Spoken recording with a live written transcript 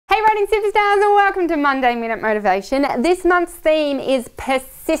Motivating Superstars, and welcome to Monday Minute Motivation. This month's theme is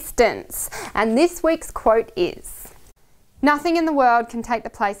persistence, and this week's quote is: "Nothing in the world can take the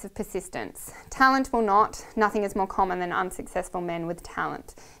place of persistence. Talent will not. Nothing is more common than unsuccessful men with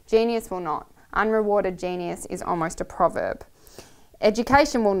talent. Genius will not. Unrewarded genius is almost a proverb.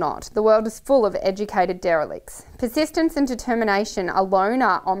 Education will not. The world is full of educated derelicts. Persistence and determination alone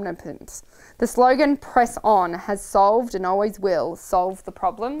are omnipotent. The slogan 'Press on' has solved and always will solve the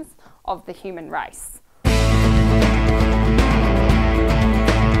problems of the human race."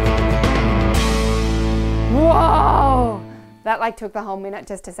 Whoa! That took the whole minute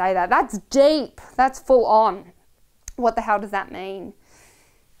just to say that. That's deep. That's full on. What the hell does that mean?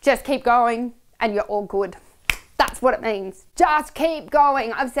 Just keep going and you're all good. That's what it means. Just keep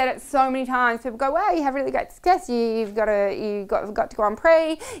going. I've said it so many times. People go, "Well, you have really great success. You've got to Grand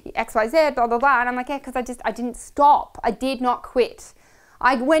Prix, XYZ, blah, blah, blah." And I'm like, yeah, because I didn't stop. I did not quit.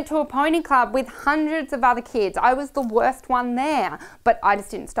 I went to a pony club with hundreds of other kids. I was the worst one there, but I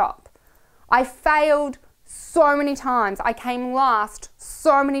just didn't stop. I failed so many times. I came last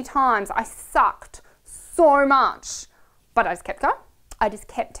so many times. I sucked so much, but I just kept going. I just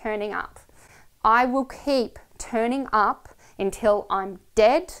kept turning up. I will keep turning up until I'm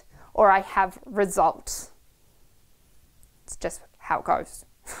dead or I have results. It's just how it goes.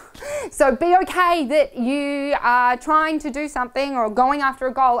 So be okay that you are trying to do something or going after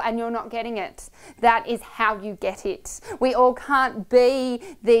a goal and you're not getting it. That is how you get it. We all can't be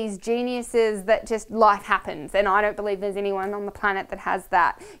these geniuses that just life happens, and I don't believe there's anyone on the planet that has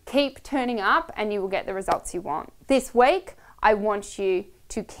that. Keep turning up and you will get the results you want. This week, I want you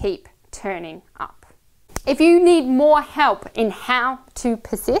to keep turning up. If you need more help in how to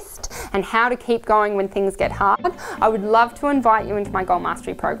persist and how to keep going when things get hard, I would love to invite you into my Goal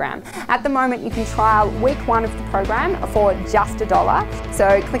Mastery program. At the moment, you can trial week 1 of the program for just $1.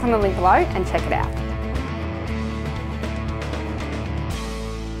 So click on the link below and check it out.